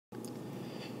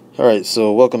Alright,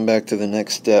 so welcome back to the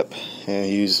next step,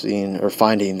 using or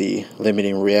finding the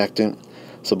limiting reactant.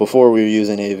 So before we were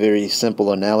using a very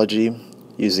simple analogy,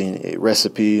 using a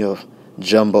recipe of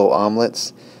jumbo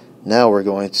omelets. Now we're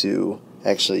going to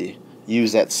actually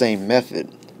use that same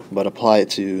method, but apply it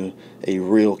to a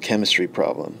real chemistry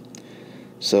problem.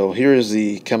 So here is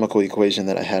the chemical equation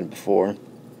that I had before.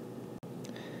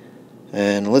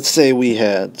 And let's say we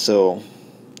had, so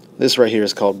this right here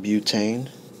is called butane.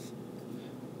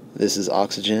 This is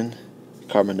oxygen,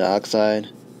 carbon dioxide,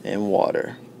 and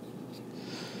water.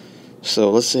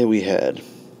 So let's say we had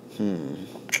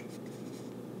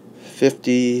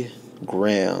 50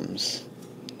 grams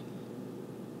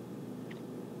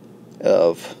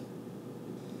of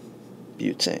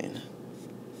butane.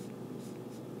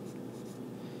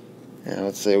 And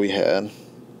let's say we had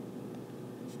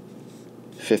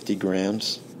 50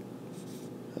 grams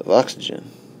of oxygen.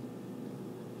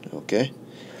 Okay?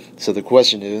 So the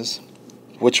question is,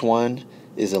 which one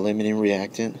is a limiting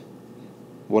reactant?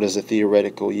 What is the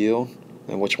theoretical yield?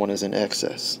 And which one is in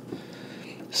excess?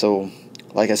 So,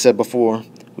 like I said before,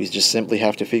 we just simply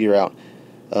have to figure out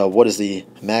what is the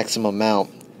maximum amount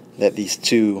that these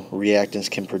two reactants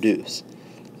can produce.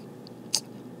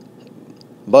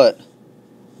 But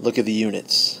look at the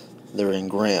units. They're in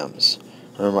grams.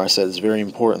 Remember, I said it's very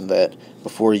important that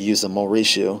before you use the mole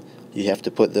ratio, you have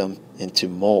to put them into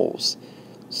moles.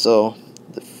 So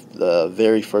the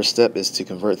very first step is to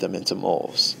convert them into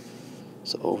moles.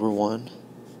 So over 1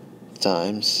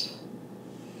 times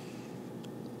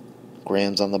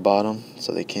grams on the bottom,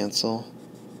 so they cancel,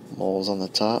 moles on the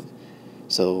top.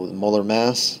 So the molar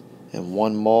mass in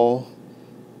 1 mole,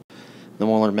 the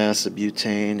molar mass of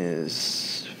butane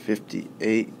is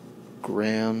 58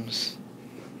 grams.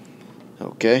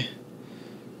 Okay,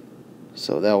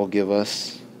 so that will give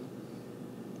us,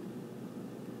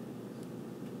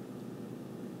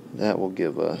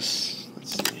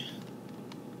 let's see,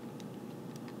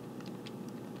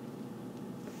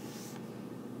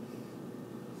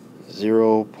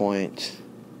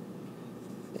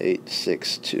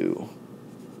 .862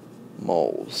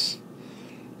 moles.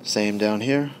 Same down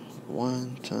here,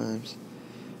 1 times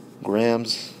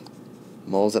grams,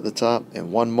 moles at the top,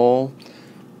 and 1 mole.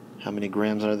 How many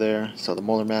grams are there? So the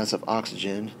molar mass of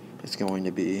oxygen is going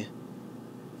to be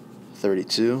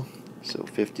 32. So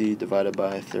 50 divided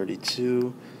by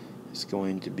 32 is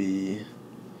going to be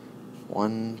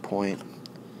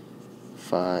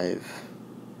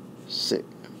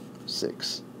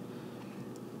 1.56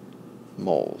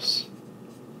 moles.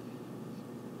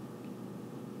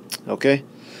 Okay?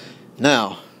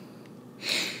 Now,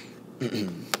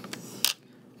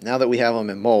 now that we have them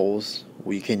in moles,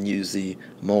 we can use the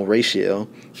mole ratio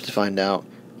to find out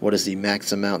what is the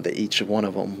max amount that each one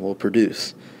of them will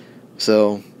produce.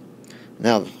 So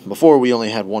now, before we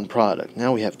only had one product,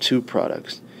 now we have 2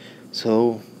 products.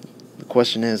 So the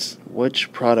question is,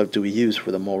 which product do we use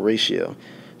for the mole ratio?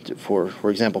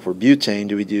 For example, for butane,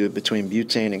 do we do it between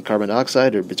butane and carbon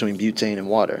dioxide or between butane and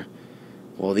water?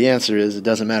 Well, the answer is it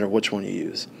doesn't matter which one you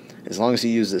use, as long as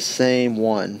you use the same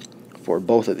one for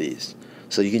both of these.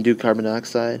 So you can do carbon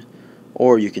dioxide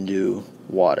or you can do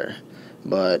water,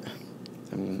 but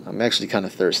I'm actually kind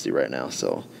of thirsty right now,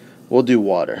 so we'll do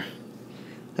water.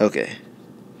 Okay,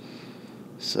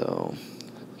 so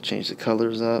change the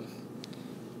colors up,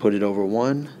 put it over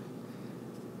 1,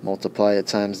 multiply it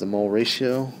times the mole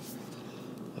ratio.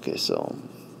 Okay, so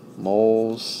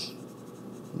moles,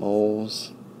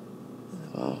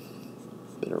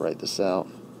 better write this out.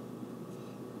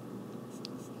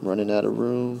 I'm running out of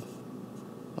room.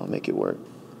 I'll make it work.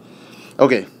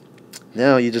 Okay,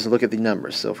 now you just look at the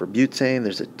numbers. So for butane,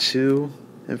 there's a 2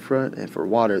 in front, and for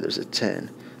water, there's a 10.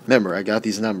 Remember, I got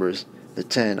these numbers. The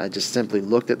 10, I just simply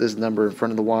looked at this number in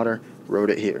front of the water,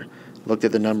 wrote it here. Looked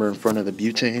at the number in front of the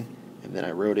butane, and then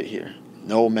I wrote it here.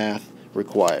 No math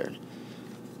required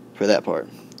for that part.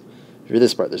 For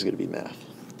this part, there's going to be math.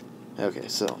 Okay,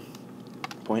 so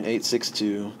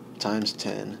 0.862 times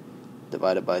 10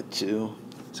 divided by 2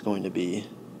 is going to be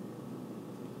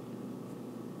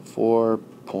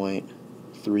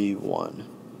 4.31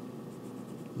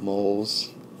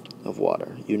 moles of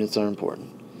water. Units are important.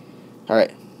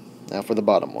 Alright, now for the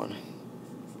bottom one.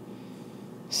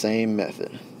 Same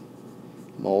method.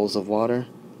 Moles of water.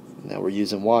 Now we're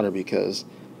using water because,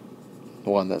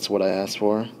 1, that's what I asked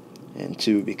for, and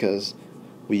 2, because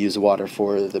we use water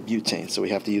for the butane, so we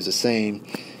have to use the same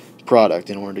product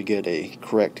in order to get a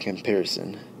correct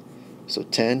comparison. So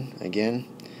 10 again,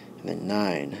 and then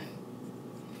 9.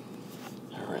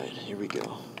 Alright, here we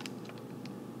go.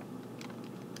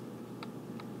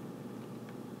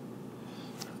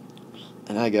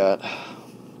 And I got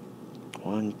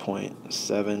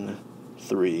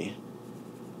 1.73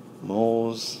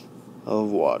 moles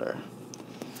of water.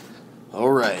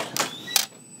 Alright.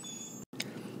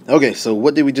 Okay, so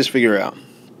what did we just figure out?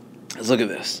 Let's look at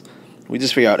this. We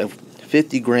just figured out if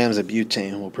 50 grams of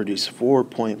butane will produce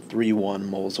 4.31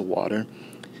 moles of water,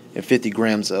 and 50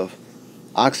 grams of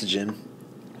oxygen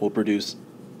will produce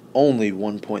only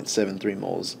 1.73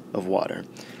 moles of water.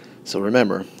 So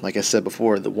remember, like I said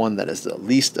before, the one that is the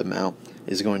least amount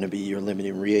is going to be your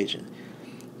limiting reagent.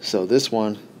 So this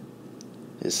one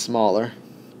is smaller.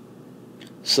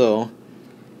 So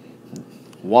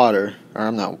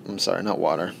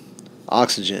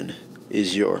oxygen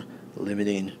is your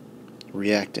limiting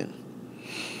reactant.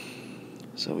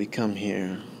 So we come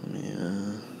here,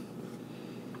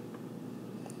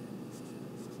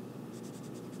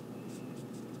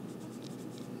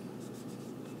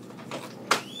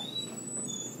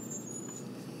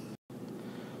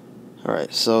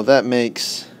 alright, so that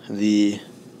makes the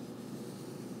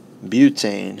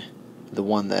butane the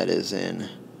one that is in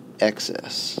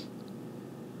excess.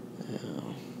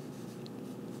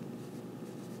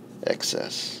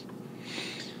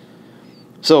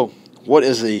 So, what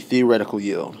is a theoretical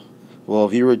yield? Well,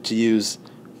 if you were to use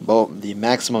both the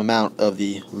maximum amount of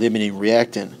the limiting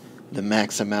reactant, the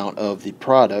max amount of the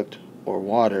product, or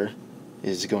water,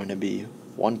 is going to be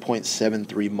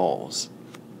 1.73 moles.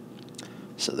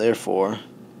 So therefore,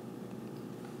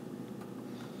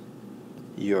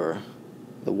 the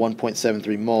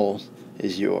 1.73 moles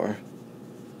is your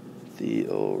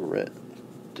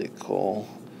theoretical,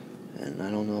 and I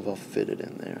don't know if I'll fit it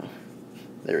in there.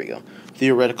 There we go.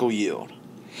 Theoretical yield.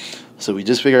 So we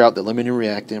just figured out the limiting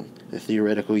reactant, the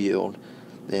theoretical yield,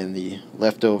 then the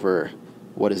leftover,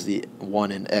 what is the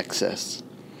one in excess.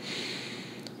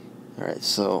 Alright,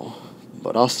 so,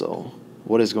 but also,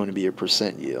 what is going to be your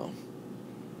percent yield?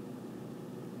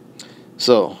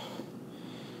 So,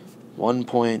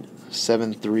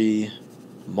 1.73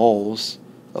 moles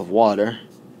of water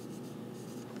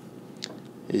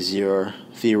is your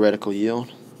theoretical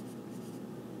yield.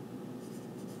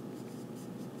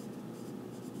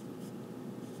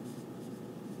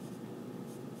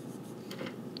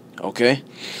 Okay,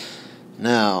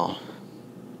 now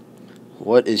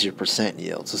what is your percent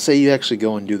yield? So say you actually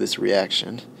go and do this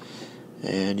reaction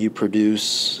and you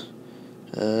produce,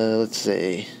 let's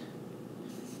say,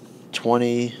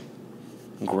 20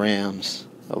 grams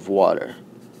of water.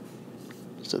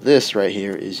 So this right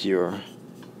here is your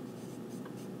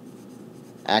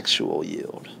actual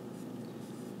yield.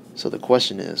 So the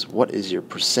question is, what is your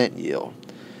percent yield?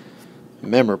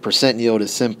 Remember, percent yield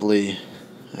is simply,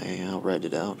 I'll write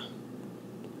it out.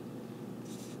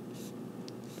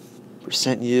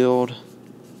 Percent yield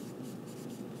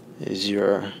is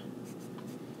your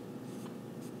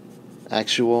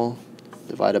actual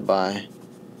divided by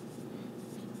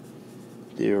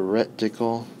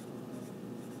theoretical,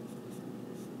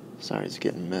 sorry, it's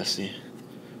getting messy,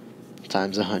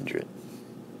 times 100.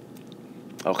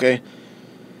 Okay?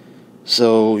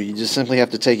 So you just simply have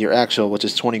to take your actual, which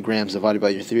is 20 grams, divided by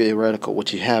your theoretical,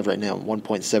 which you have right now,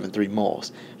 1.73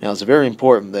 moles. Now it's very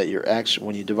important that your actual,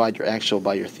 when you divide your actual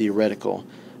by your theoretical,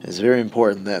 it's very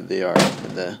important that they are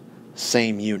in the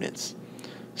same units.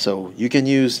 So you can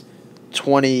use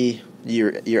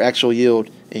your actual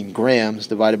yield in grams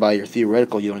divided by your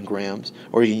theoretical yield in grams,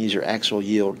 or you can use your actual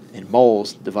yield in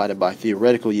moles divided by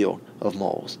theoretical yield of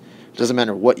moles. It doesn't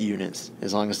matter what units,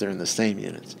 as long as they're in the same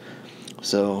units.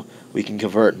 So we can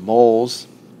convert moles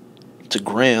to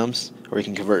grams, or we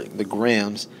can convert the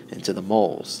grams into the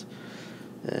moles.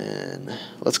 And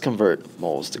let's convert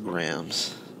moles to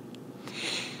grams.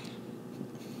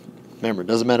 Remember, it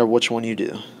doesn't matter which one you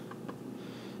do.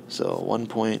 So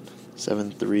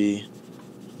 1.73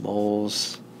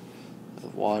 moles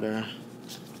of water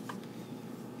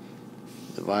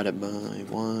divided by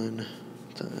 1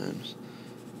 times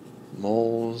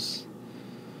moles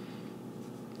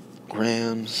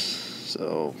grams,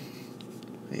 so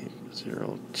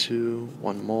 0.02,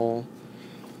 1 mole.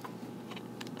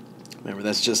 Remember,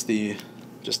 that's just the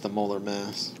molar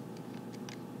mass.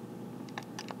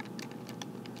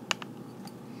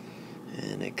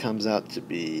 And it comes out to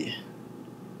be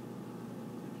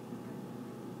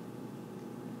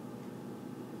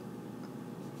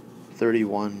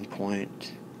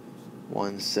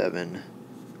 31.17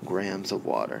 grams of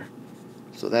water.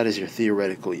 So that is your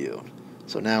theoretical yield.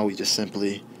 So now we just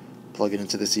simply plug it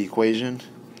into this equation,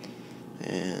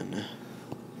 and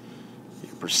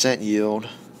your percent yield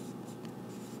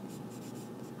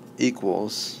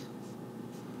equals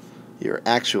your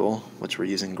actual, which we're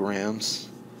using grams,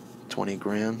 20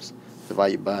 grams,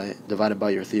 divided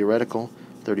by your theoretical,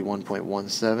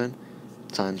 31.17,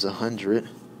 times 100.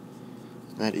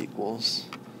 That equals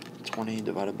 20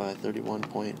 divided by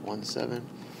 31.17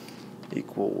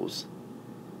 equals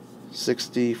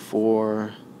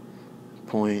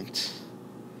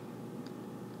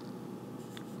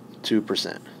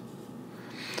 64.2%.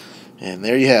 And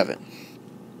there you have it.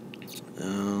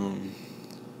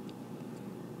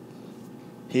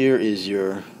 Here is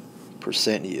your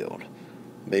percent yield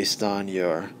based on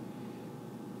your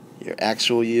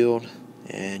actual yield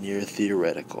and your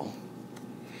theoretical.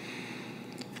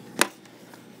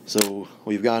 So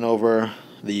we've gone over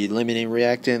the limiting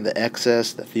reactant, the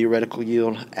excess, the theoretical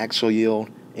yield, actual yield,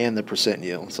 and the percent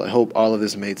yield. So I hope all of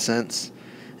this made sense.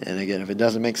 And again, if it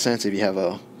doesn't make sense, if you have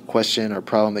a question or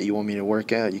problem that you want me to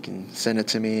work out, you can send it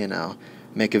to me and I'll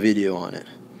make a video on it.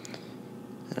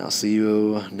 And I'll see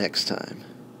you next time.